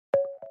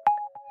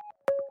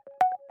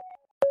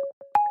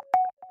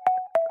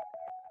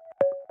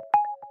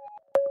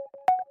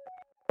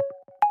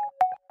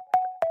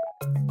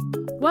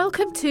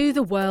Welcome to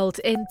The World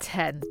in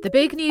 10, the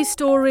big news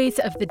stories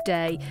of the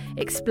day,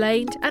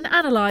 explained and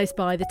analysed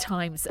by the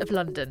Times of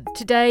London.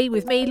 Today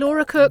with me,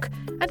 Laura Cook,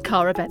 and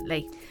Cara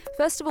Bentley.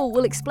 First of all,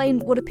 we'll explain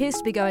what appears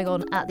to be going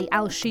on at the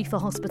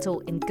Al-Shifa hospital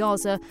in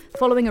Gaza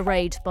following a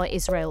raid by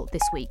Israel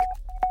this week.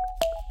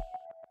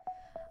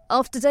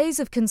 After days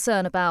of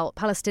concern about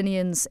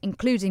Palestinians,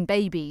 including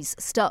babies,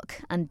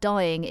 stuck and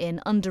dying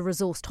in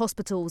under-resourced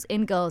hospitals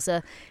in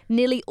Gaza,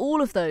 nearly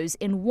all of those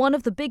in one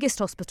of the biggest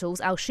hospitals,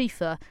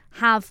 Al-Shifa,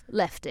 have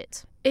left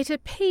it. It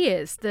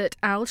appears that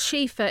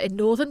Al-Shifa in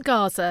northern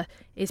Gaza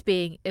is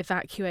being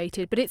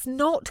evacuated, but it's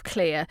not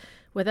clear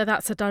whether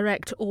that's a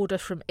direct order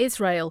from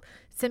Israel,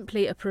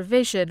 simply a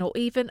provision, or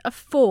even a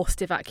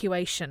forced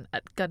evacuation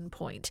at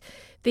gunpoint.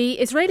 The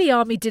Israeli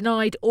army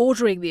denied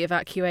ordering the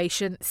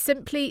evacuation,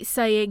 simply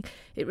saying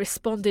it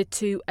responded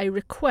to a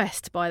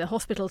request by the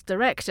hospital's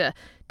director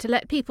to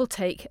let people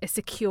take a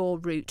secure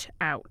route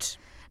out.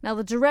 Now,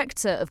 the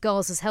director of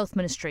Gaza's health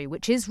ministry,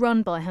 which is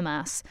run by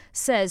Hamas,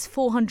 says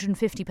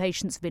 450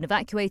 patients have been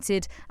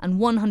evacuated and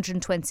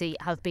 120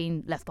 have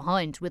been left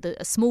behind, with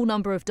a small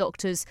number of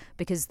doctors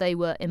because they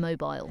were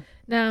immobile.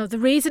 Now, the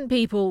reason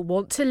people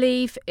want to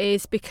leave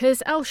is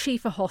because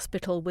Al-Shifa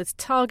hospital was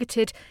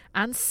targeted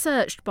and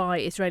searched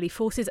by Israeli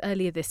forces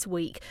earlier this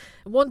week.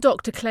 One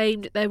doctor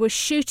claimed there was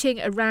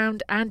shooting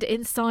around and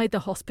inside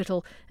the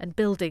hospital and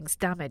buildings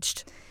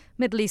damaged.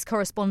 Middle East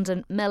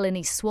correspondent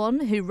Melanie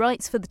Swan, who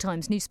writes for the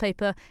Times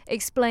newspaper,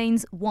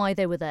 explains why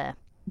they were there.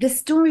 The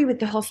story with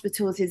the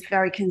hospitals is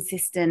very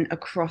consistent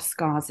across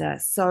Gaza.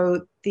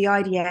 So the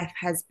IDF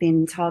has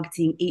been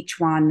targeting each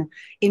one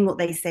in what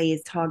they say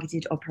is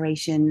targeted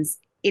operations.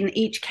 In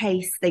each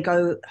case, they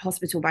go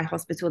hospital by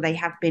hospital. They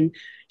have been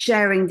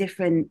sharing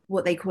different,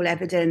 what they call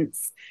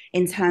evidence,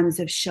 in terms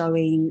of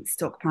showing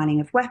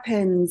stockpiling of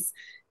weapons,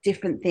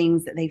 different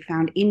things that they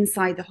found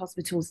inside the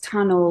hospital's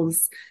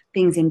tunnels,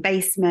 things in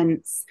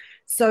basements.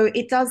 So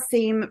it does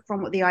seem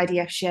from what the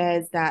IDF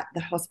shares that the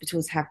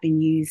hospitals have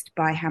been used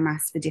by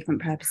Hamas for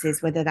different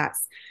purposes, whether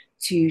that's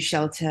to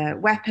shelter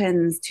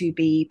weapons, to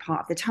be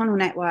part of the tunnel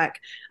network.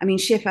 I mean,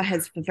 Shifa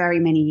has for very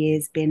many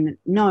years been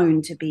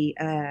known to be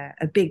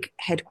a big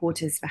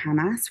headquarters for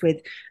Hamas,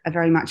 with a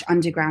very much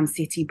underground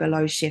city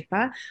below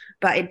Shifa.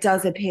 But it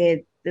does appear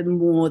the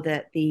more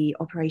that the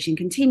operation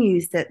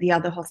continues, that the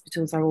other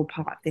hospitals are all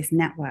part of this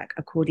network,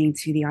 according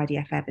to the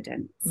IDF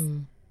evidence.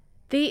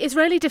 The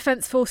Israeli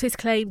Defence Forces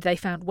claimed they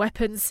found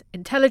weapons,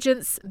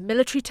 intelligence,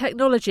 military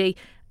technology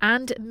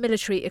and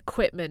military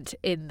equipment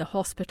in the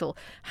hospital.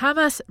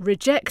 Hamas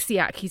rejects the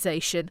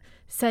accusation,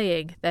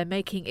 saying they're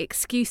making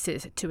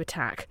excuses to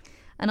attack.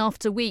 And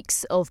after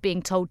weeks of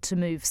being told to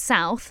move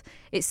south,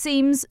 it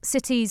seems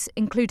cities,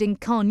 including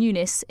Khan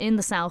Yunis in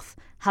the south,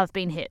 have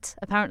been hit,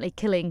 apparently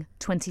killing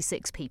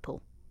 26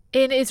 people.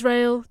 In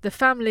Israel, the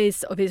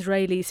families of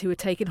Israelis who were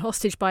taken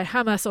hostage by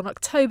Hamas on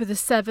October the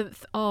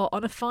 7th are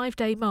on a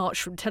 5-day march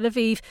from Tel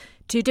Aviv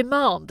to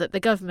demand that the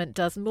government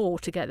does more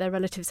to get their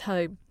relatives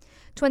home.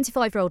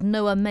 25-year-old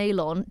Noah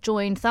Malon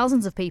joined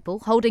thousands of people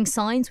holding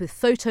signs with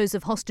photos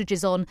of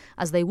hostages on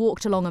as they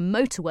walked along a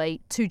motorway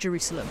to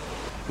Jerusalem.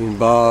 In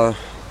Bar,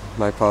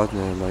 my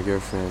partner, my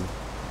girlfriend,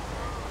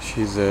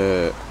 she's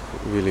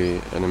really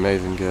an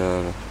amazing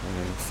girl,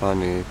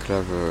 funny,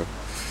 clever,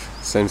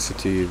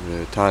 sensitive,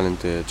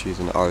 talented. She's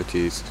an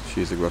artist,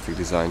 she's a graphic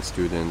design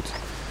student,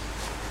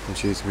 and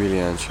she's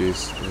brilliant.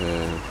 She's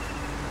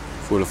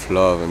full of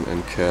love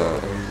and care.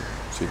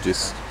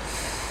 And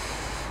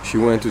she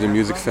went to the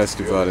music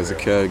festival as a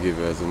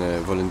caregiver, as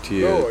a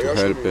volunteer to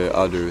help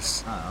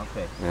others.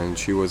 And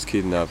she was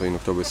kidnapped on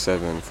October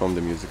 7th from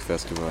the music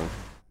festival.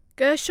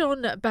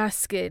 Gershon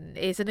Baskin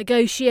is a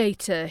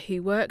negotiator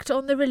who worked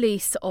on the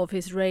release of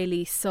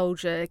Israeli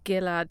soldier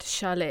Gilad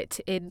Shalit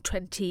in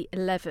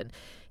 2011.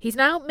 He's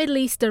now Middle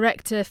East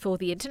Director for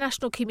the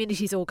International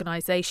Communities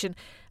Organisation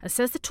and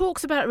says the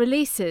talks about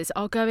releases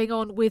are going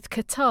on with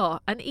Qatar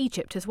and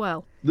Egypt as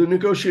well. The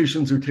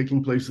negotiations are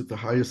taking place at the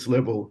highest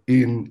level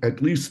in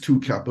at least two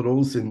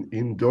capitals,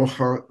 in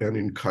Doha and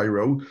in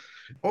Cairo.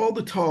 All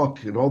the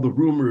talk and all the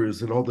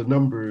rumors and all the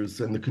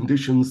numbers and the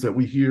conditions that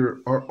we hear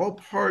are all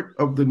part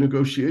of the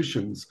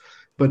negotiations,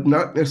 but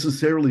not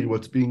necessarily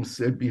what's being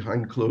said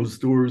behind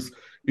closed doors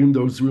in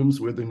those rooms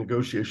where the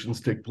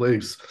negotiations take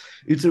place.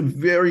 It's a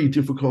very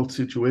difficult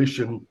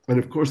situation. And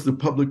of course, the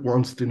public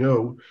wants to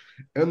know.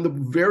 And the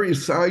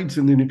various sides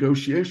in the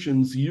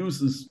negotiations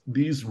uses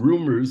these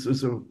rumors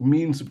as a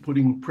means of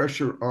putting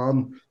pressure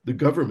on the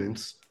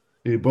governments,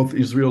 both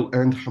Israel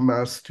and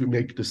Hamas, to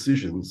make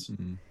decisions.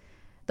 Mm-hmm.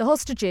 The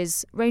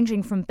hostages,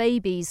 ranging from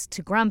babies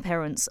to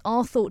grandparents,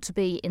 are thought to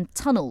be in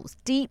tunnels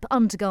deep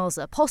under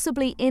Gaza,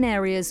 possibly in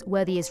areas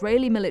where the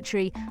Israeli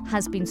military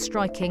has been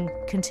striking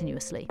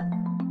continuously.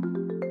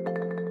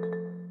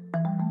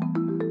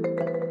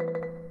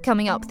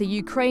 Coming up, the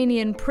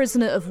Ukrainian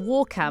prisoner of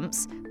war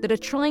camps that are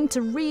trying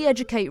to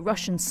re-educate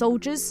Russian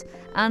soldiers,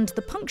 and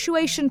the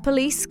punctuation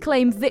police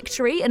claim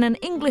victory in an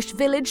English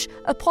village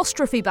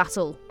apostrophe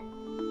battle.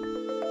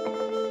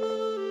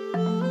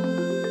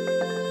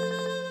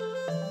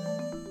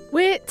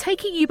 We're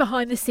taking you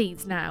behind the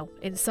scenes now,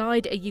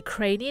 inside a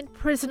Ukrainian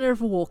prisoner of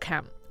war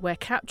camp, where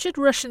captured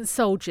Russian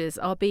soldiers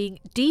are being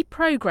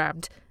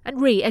deprogrammed and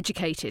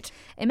re-educated.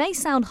 It may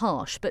sound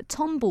harsh, but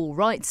Tom Ball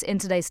writes in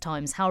today's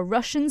Times how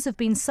Russians have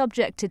been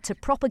subjected to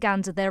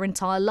propaganda their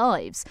entire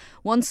lives.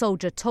 One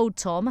soldier told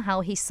Tom how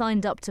he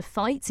signed up to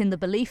fight in the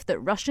belief that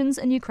Russians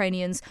and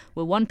Ukrainians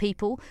were one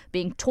people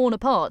being torn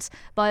apart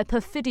by a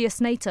perfidious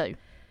NATO.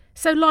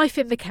 So life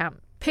in the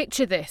camp.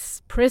 Picture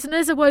this.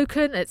 Prisoners are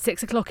woken at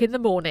 6 o'clock in the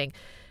morning.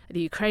 The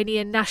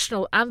Ukrainian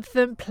national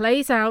anthem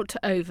plays out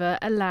over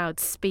a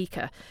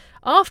loudspeaker.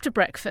 After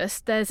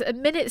breakfast, there's a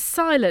minute's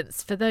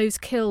silence for those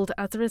killed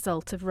as a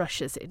result of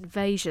Russia's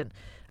invasion.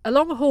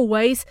 Along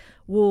hallways,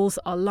 walls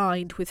are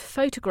lined with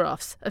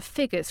photographs of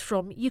figures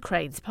from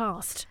Ukraine's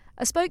past.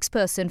 A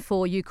spokesperson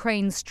for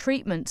Ukraine's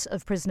treatment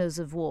of prisoners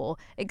of war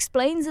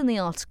explains in the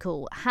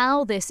article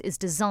how this is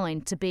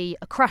designed to be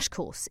a crash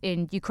course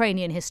in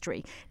Ukrainian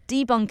history,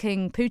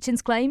 debunking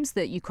Putin's claims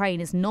that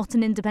Ukraine is not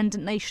an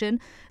independent nation.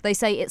 They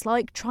say it's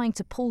like trying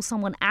to pull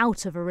someone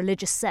out of a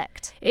religious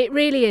sect. It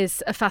really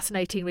is a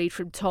fascinating read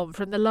from Tom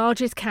from the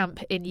largest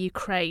camp in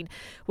Ukraine,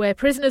 where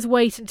prisoners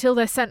wait until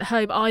they're sent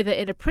home either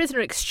in a prisoner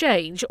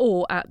exchange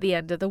or at the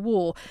end of the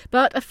war.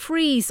 But a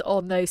freeze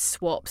on those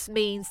swaps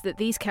means that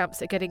these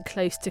camps are getting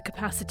close to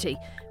capacity,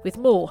 with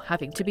more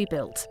having to be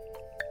built.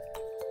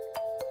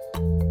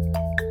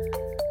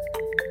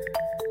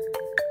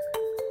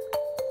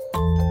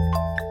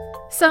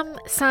 Some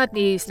sad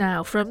news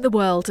now from the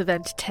world of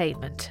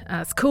entertainment,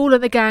 as Kool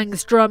and the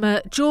Gang's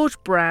drummer George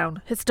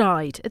Brown has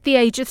died at the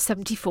age of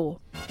 74.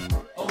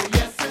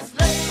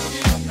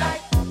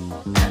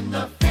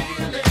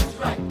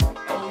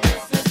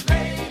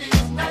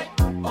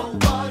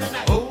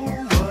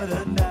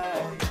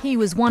 He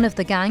was one of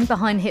the gang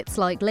behind hits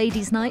like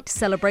Ladies' Night,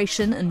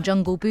 Celebration and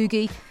Jungle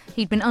Boogie.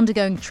 He'd been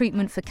undergoing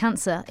treatment for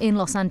cancer in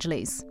Los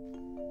Angeles.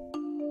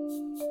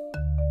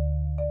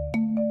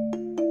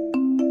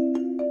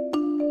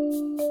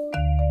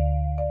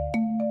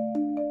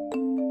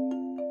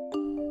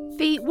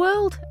 The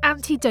World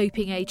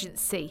Anti-Doping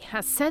Agency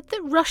has said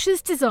that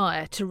Russia's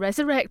desire to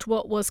resurrect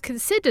what was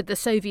considered the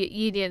Soviet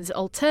Union's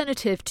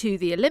alternative to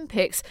the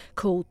Olympics,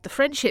 called the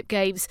Friendship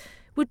Games,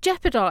 would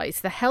jeopardise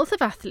the health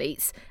of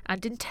athletes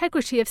and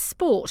integrity of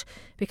sport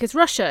because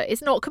Russia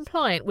is not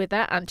compliant with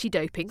their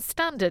anti-doping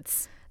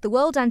standards. The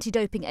World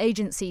Anti-Doping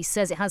Agency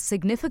says it has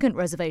significant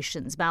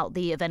reservations about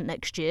the event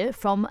next year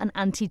from an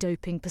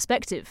anti-doping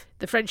perspective.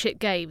 The Friendship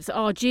Games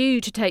are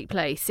due to take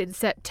place in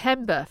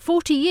September,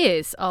 40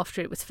 years after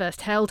it was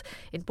first held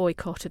in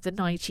boycott of the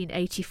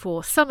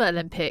 1984 Summer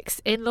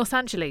Olympics in Los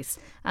Angeles.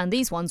 And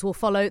these ones will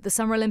follow the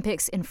Summer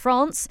Olympics in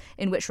France,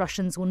 in which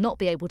Russians will not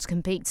be able to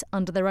compete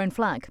under their own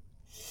flag.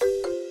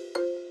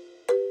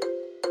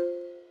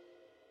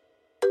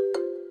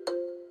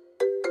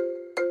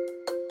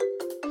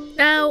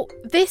 Now,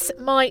 this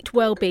might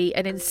well be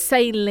an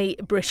insanely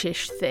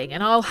British thing,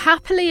 and I'll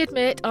happily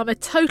admit I'm a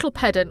total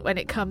pedant when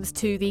it comes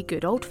to the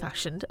good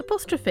old-fashioned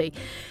apostrophe.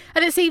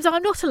 And it seems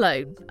I'm not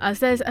alone, as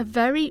there's a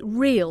very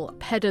real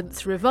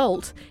pedants'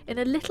 revolt in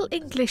a little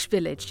English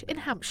village in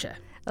Hampshire.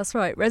 That's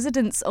right.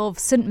 Residents of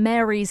St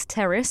Mary's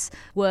Terrace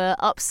were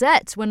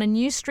upset when a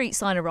new street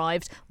sign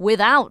arrived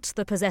without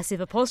the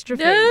possessive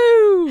apostrophe.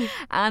 No!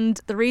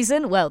 And the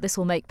reason? Well, this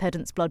will make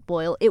pedants' blood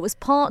boil. It was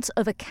part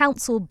of a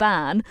council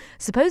ban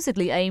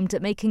supposedly aimed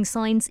at making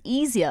signs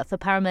easier for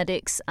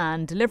paramedics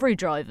and delivery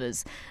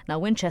drivers. Now,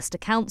 Winchester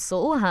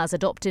Council has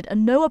adopted a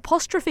no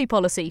apostrophe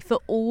policy for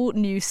all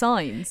new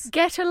signs.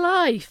 Get a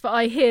life,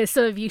 I hear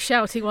some of you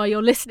shouting while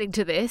you're listening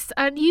to this,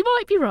 and you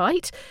might be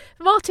right.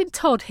 Martin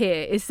Todd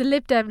here is the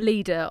Lib Dem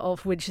leader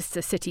of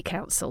Winchester City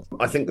Council.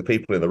 I think the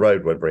people in the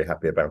road weren't very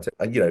happy about it.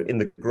 And, in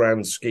the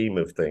grand scheme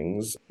of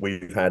things,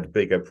 we've had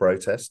bigger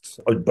protests.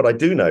 But I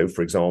do know,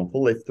 for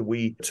example, if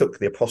we took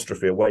the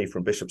apostrophe away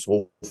from Bishop's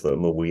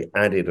Waltham or we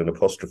added an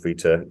apostrophe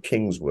to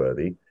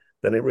Kingsworthy,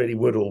 then it really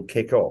would all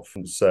kick off.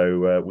 And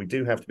so we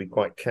do have to be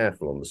quite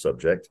careful on the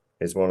subject.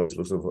 It's one of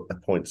the sort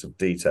of points of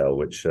detail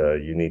which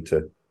you need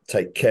to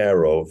take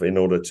care of in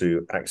order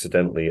to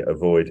accidentally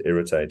avoid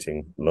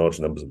irritating large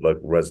numbers of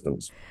local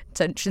residents.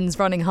 Tensions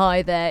running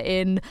high there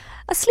in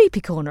a sleepy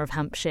corner of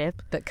Hampshire,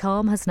 but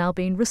calm has now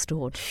been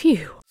restored.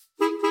 Phew.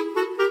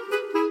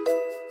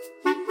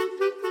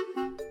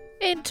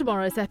 In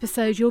tomorrow's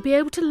episode, you'll be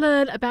able to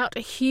learn about a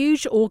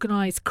huge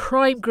organised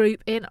crime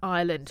group in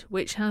Ireland,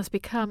 which has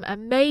become a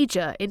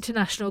major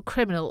international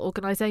criminal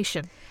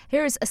organisation.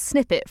 Here is a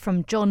snippet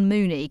from John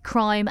Mooney,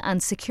 crime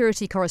and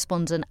security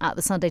correspondent at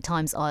the Sunday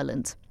Times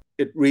Ireland.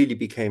 It really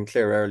became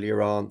clear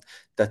earlier on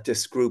that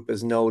this group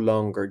is no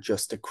longer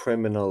just a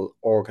criminal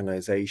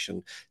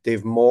organisation.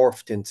 They've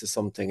morphed into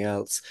something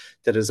else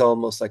that is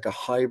almost like a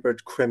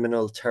hybrid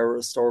criminal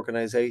terrorist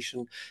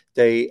organisation.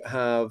 They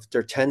have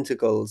their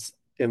tentacles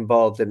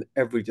involved in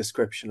every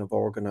description of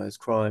organised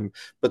crime,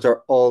 but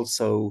they're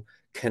also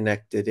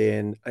connected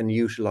in and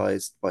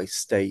utilised by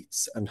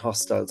states and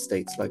hostile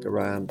states like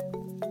Iran.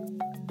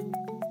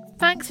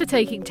 Thanks for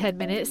taking 10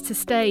 minutes to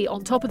stay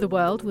on top of the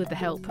world with the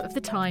help of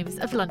the Times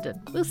of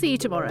London. We'll see you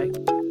tomorrow.